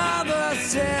 another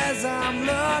says I'm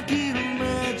lucky to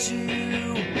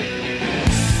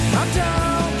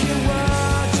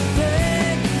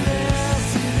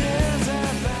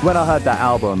When I heard that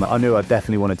album, I knew I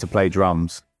definitely wanted to play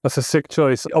drums. That's a sick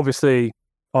choice. Obviously,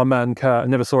 our man Kat, I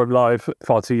never saw him live,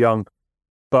 far too young.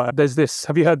 But there's this,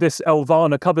 have you heard this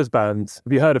Elvana covers band?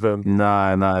 Have you heard of them?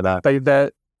 No.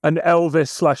 They're an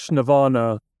Elvis /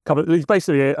 Nirvana cover. He's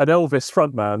basically an Elvis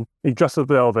frontman. He dresses up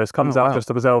as Elvis, comes out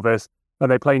dressed up as Elvis, and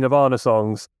they play Nirvana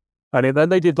songs. And then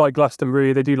they did like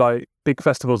Glastonbury, they do like big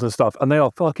festivals and stuff, and they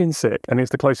are fucking sick. And it's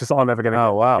the closest I'm ever going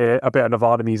to hear a bit of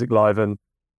Nirvana music live. And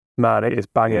man, it is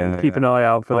banging. Keep an eye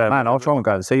out for them. Man, I'll try and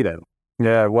go and see them.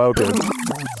 Yeah, well good.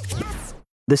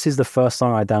 This is the first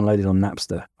song I downloaded on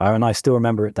Napster. And I still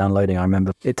remember it downloading. I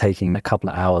remember it taking a couple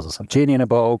of hours or something. Genie in a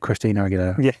Bottle, Christina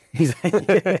Aguilera.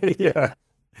 Yeah. Yeah.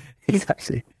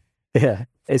 Exactly. Yeah.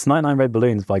 It's 99 Red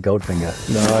Balloons by Goldfinger.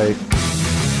 No.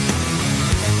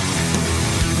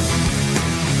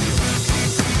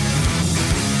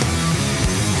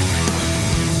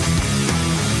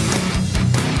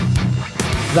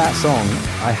 That song,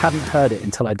 I hadn't heard it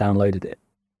until I downloaded it.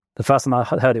 The first time I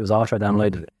heard it was after I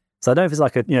downloaded it. So I don't know if it's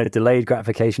like a delayed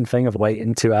gratification thing of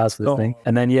waiting 2 hours for this thing.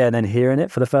 And then hearing it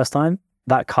for the first time,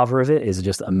 that cover of it is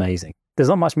just amazing. There's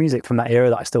not much music from that era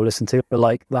that I still listen to, but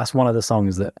like that's one of the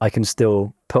songs that I can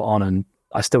still put on and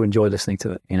I still enjoy listening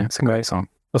to it. It's a great song.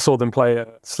 I saw them play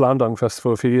at Slam Dunk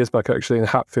Festival a few years back actually in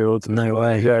Hatfield. No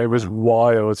way. Yeah, it was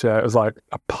wild. Yeah, it was like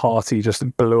a party just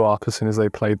blew up as soon as they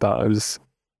played that. It was...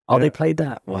 Oh, they played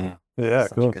that? Wow. Yeah,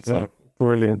 good song.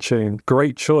 Brilliant tune.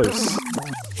 Great choice.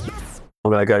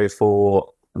 I'm going to go for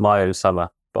My Own Summer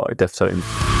by Deftones.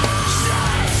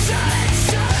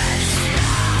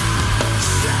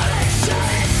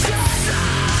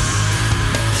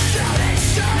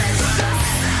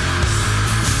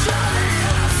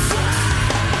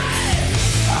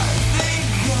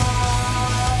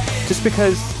 Just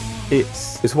because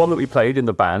it's one that we played in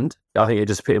the band, I think it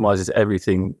just epitomises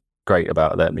everything great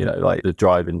about them, like the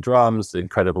driving drums, the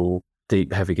incredible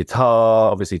deep heavy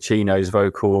guitar, obviously Chino's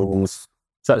vocals.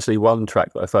 It's actually one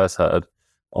track that I first heard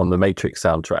on the Matrix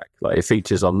soundtrack. Like it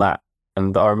features on that,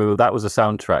 and I remember that was a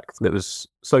soundtrack that was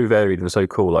so varied and so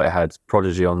cool. Like it had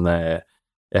Prodigy on there,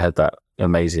 it had that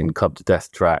amazing Club to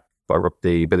Death track by Rob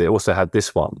D, but it also had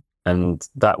this one, and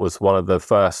that was one of the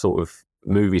first sort of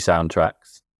movie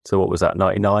soundtracks. So what was that,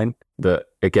 99? That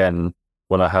again,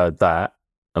 when I heard that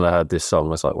and I heard this song, I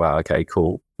was like, wow, okay,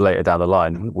 cool. Later down the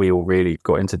line, we all really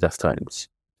got into Deftones,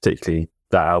 particularly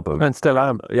that album. And still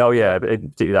am. Oh yeah,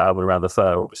 particularly that album Around the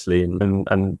Fur, obviously.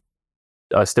 And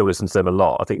I still listen to them a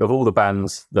lot. I think of all the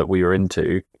bands that we were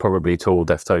into, probably Tool,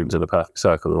 Deftones and The Perfect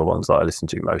Circle are the ones that I listen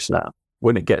to most now.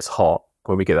 When it gets hot,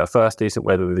 when we get that first decent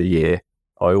weather of the year,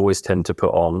 I always tend to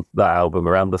put on that album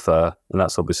Around the Fur, and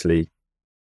that's obviously...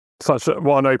 What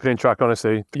an opening track,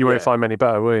 honestly. You won't find many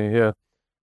better, will you? Yeah.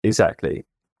 Exactly.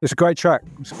 It's a great track.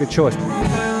 It's a good choice.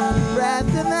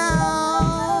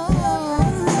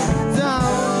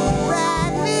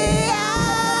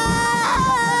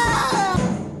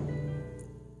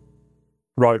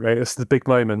 Right, mate. This is the big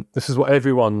moment. This is what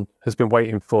everyone has been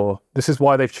waiting for. This is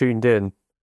why they've tuned in.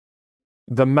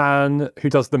 The man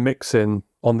who does the mixing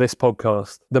on this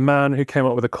podcast, the man who came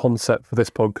up with a concept for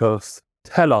this podcast.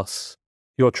 Tell us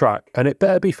your track, and it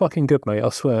better be fucking good, mate. I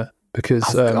swear,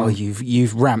 because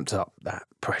you've ramped up that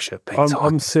pressure.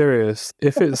 I'm serious.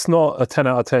 If it's not a 10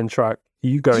 out of 10 track,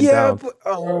 you going down.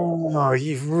 But,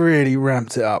 you've really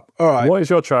ramped it up. All right. What is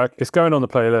your track? It's going on the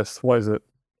playlist. What is it?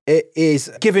 It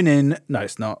is Giving In. No,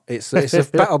 it's not. It's a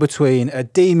battle between a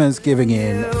Demons Giving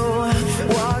In.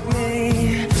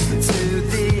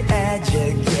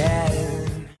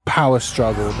 Power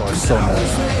Struggle by Sonic.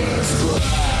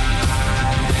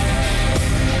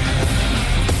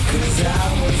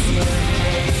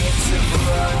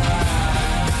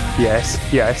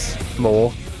 Yes,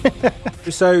 more.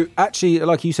 So actually,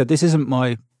 like you said, this isn't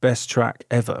my best track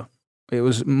ever. It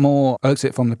was more, I looked at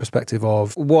it from the perspective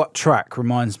of what track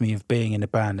reminds me of being in a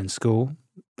band in school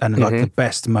and like the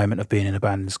best moment of being in a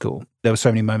band in school. There were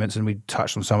so many moments, and we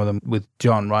touched on some of them with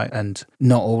John, right? And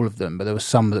not all of them, but there was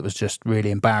some that was just really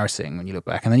embarrassing when you look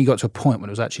back. And then you got to a point when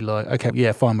it was actually like, okay,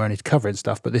 yeah, fine, we're only covering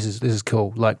stuff, but this is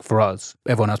cool. Like for us,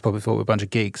 everyone else probably thought we were a bunch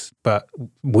of geeks, but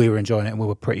we were enjoying it and we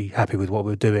were pretty happy with what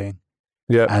we were doing.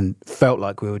 Yeah. And felt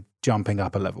like we were jumping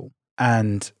up a level.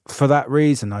 And for that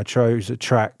reason, I chose a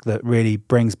track that really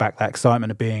brings back that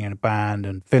excitement of being in a band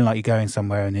and feeling like you're going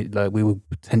somewhere and we were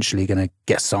potentially going to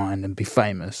get signed and be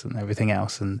famous and everything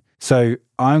else. And so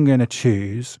I'm going to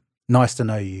choose Nice to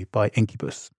Know You by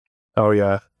Incubus. Oh,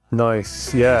 yeah.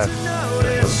 Nice. Yeah.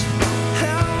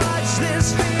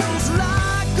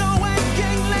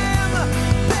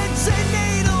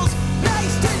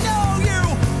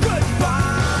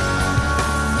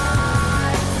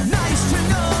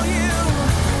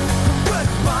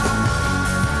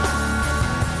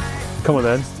 Come on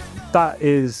then. That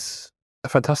is a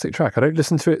fantastic track. I don't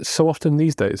listen to it so often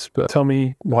these days, but tell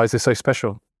me, why is this so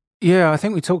special? Yeah, I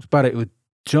think we talked about it with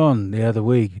John the other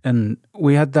week, and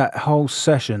we had that whole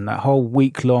session, that whole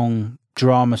week-long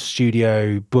drama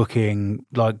studio booking,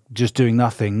 like just doing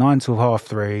nothing, 9 till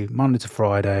 3:30, Monday to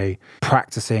Friday,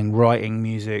 practicing, writing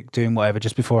music, doing whatever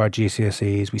just before our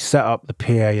GCSEs. We set up the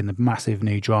PA in the massive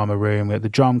new drama room. We had the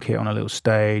drum kit on a little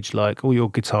stage, like all your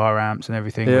guitar amps and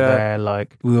everything were there.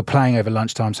 Like we were playing over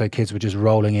lunchtime, so kids were just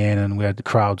rolling in, and we had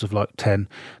crowds of like 10.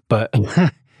 But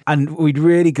and we'd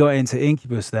really got into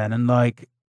Incubus then, and like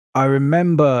I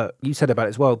remember you said about it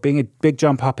as well, being a big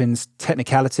jump up in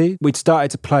technicality. We'd started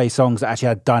to play songs that actually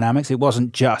had dynamics. It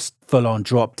wasn't just full on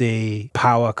drop D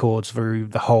power chords through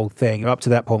the whole thing. Up to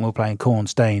that point, we were playing Korn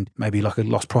Stained, maybe like a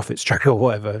Lost Prophets track or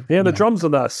whatever. Yeah, the drums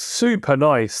on that are super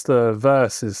nice. The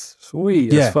verse is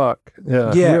sweet as fuck.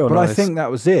 Yeah, but nice. I think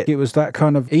that was it. It was that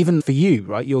kind of, even for you,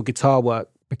 right? Your guitar work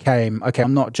became, okay,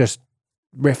 I'm not just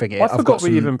riffing it. I forgot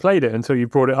we even played it until you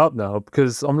brought it up now,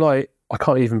 because I'm like, I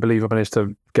can't even believe I managed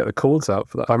to get the chords out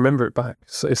for that. I remember it back.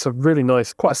 So it's a really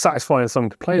nice, quite a satisfying song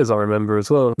to play, as I remember as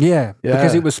well. Yeah,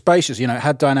 because it was spacious, you know, it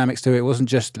had dynamics to it. It wasn't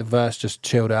just the verse just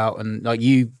chilled out. And like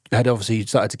you had obviously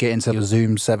started to get into your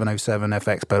Zoom 707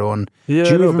 FX pedal. And Yeah, do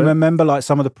you even remember like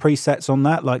some of the presets on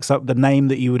that? Like the name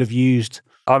that you would have used?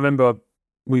 I remember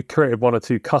we created 1 or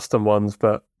 2 custom ones,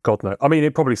 but God no. I mean,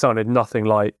 it probably sounded nothing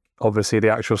like obviously the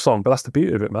actual song, but that's the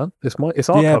beauty of it, man. It's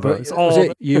our cover.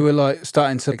 But you were like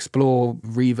starting to explore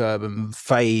reverb and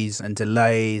phase and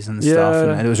delays and stuff,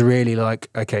 and it was really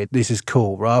like, okay, this is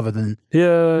cool, rather than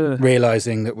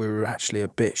realizing that we were actually a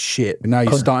bit shit. Now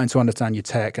you're starting to understand your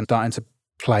tech and starting to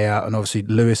play out, and obviously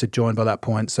Lewis had joined by that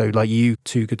point, so like you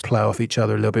two could play off each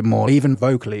other a little bit more, even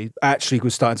vocally. Actually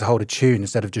was starting to hold a tune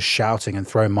instead of just shouting and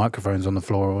throwing microphones on the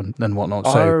floor and whatnot.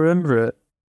 So I remember it.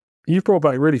 You've brought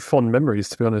back really fond memories,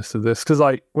 to be honest, of this. Because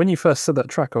like when you first said that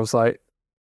track, I was like,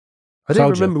 I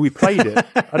don't remember we played it.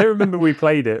 I don't remember we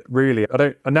played it, really.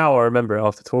 Now I remember it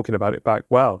after talking about it back.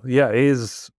 Wow, yeah, it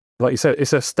is, like you said,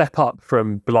 it's a step up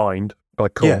from Blind by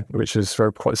Korn, which is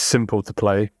quite simple to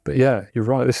play. But yeah, you're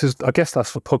right. I guess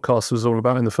that's what podcast was all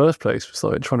about in the first place. It's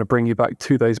like trying to bring you back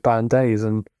to those band days,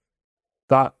 and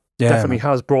that definitely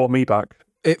has brought me back.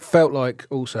 It felt like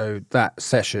also that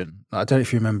session, I don't know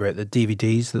if you remember it, the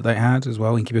DVDs that they had as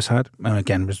well, Incubus had. And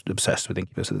again, was obsessed with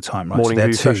Incubus at the time, right? Morning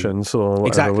View Sessions or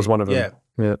whatever was one of them.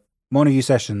 Yeah. Morning View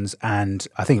Sessions, and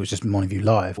I think it was just Morning View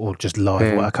Live or just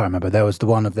Live. I can't remember. There was the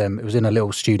one of them. It was in a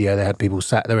little studio. They had people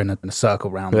sat there in a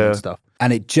circle round them and stuff.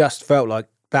 And it just felt like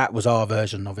that was our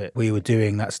version of it. We were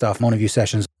doing that stuff, Morning View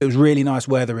Sessions. It was really nice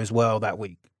weather as well that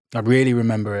week. I really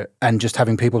remember it, and just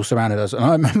having people surrounded us. And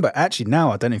I remember, actually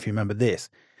now, I don't know if you remember this,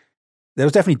 there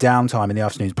was definitely downtime in the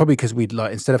afternoons, probably because we'd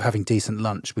like, instead of having decent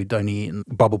lunch, we'd only eaten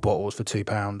bubble bottles for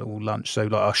 £2 all lunch. So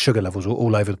like our sugar levels were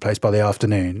all over the place by the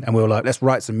afternoon. And we were like, let's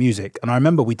write some music. And I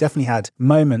remember we definitely had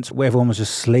moments where everyone was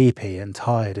just sleepy and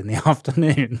tired in the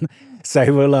afternoon.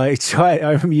 So we're like, I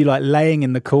remember you like laying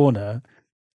in the corner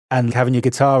and having your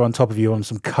guitar on top of you on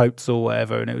some coats or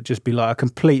whatever. And it would just be like a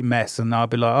complete mess. And I'd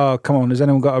be like, oh, come on, has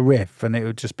anyone got a riff? And it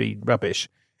would just be rubbish.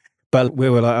 But we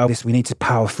were like, oh, we need to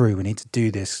power through. We need to do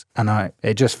this. And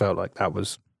it just felt like that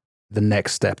was the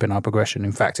next step in our progression.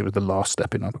 In fact, it was the last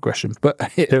step in our progression. But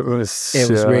it was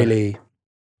really,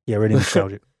 really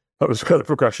nostalgic. That was where the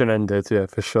progression ended, yeah,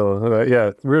 for sure.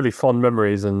 Yeah, really fond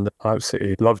memories, and I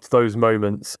absolutely loved those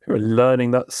moments. Learning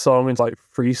that song and like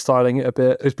freestyling it a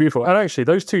bit. It's beautiful. And actually,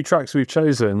 those 2 tracks we've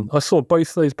chosen, I saw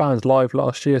both those bands live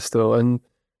last year still. And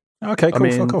okay, cool, I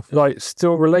mean, like,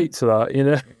 still relate to that, you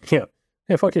know?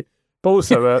 Yeah, fuck it. But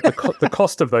also, the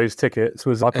cost of those tickets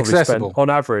was, I probably spent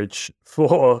on average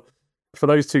for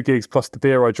those 2 gigs plus the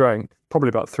beer I drank, probably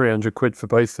about 300 quid for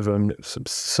both of them. It was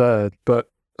absurd. But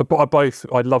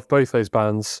I love both those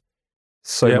bands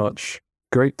so much.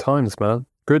 Great times, man.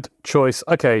 Good choice.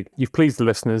 Okay, you've pleased the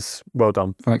listeners. Well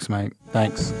done. Thanks, mate.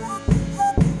 Thanks.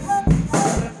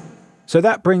 So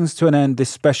that brings to an end this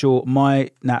special My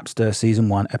Napster Season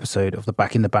 1 episode of the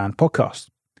Back in the Band podcast.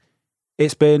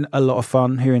 It's been a lot of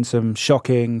fun hearing some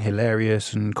shocking,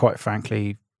 hilarious, and quite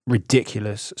frankly,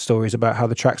 ridiculous stories about how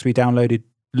the tracks we downloaded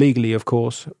legally, of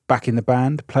course, back in the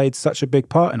band, played such a big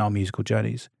part in our musical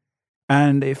journeys.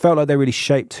 And it felt like they really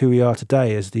shaped who we are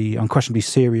today as the unquestionably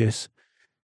serious,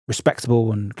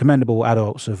 respectable, and commendable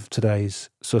adults of today's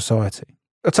society.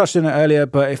 I touched on it earlier,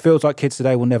 but it feels like kids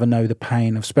today will never know the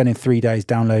pain of spending 3 days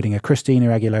downloading a Christina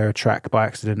Aguilera track by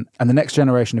accident, and the next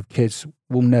generation of kids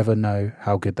will never know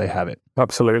how good they have it.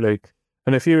 Absolutely.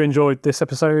 And if you enjoyed this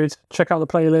episode, check out the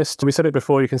playlist. We said it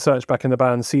before, you can search Back in the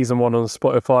Band Season 1 on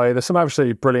Spotify. There's some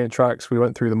absolutely brilliant tracks. We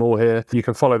went through them all here. You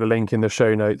can follow the link in the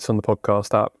show notes on the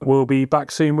podcast app. We'll be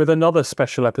back soon with another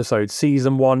special episode,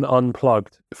 Season 1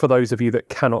 Unplugged. For those of you that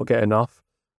cannot get enough,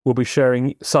 we'll be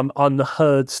sharing some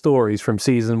unheard stories from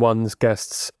Season 1's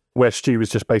guests, where Stu was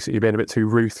just basically being a bit too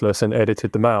ruthless and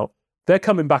edited them out. They're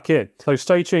coming back in, so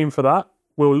stay tuned for that.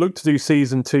 We'll look to do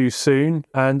Season 2 soon,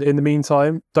 and in the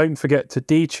meantime, don't forget to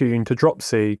detune to Drop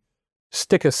C,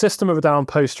 stick a System of a Down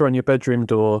poster on your bedroom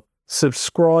door,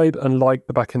 subscribe and like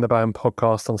the Back in the Band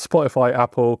podcast on Spotify,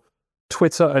 Apple,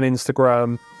 Twitter and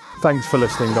Instagram. Thanks for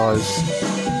listening, guys.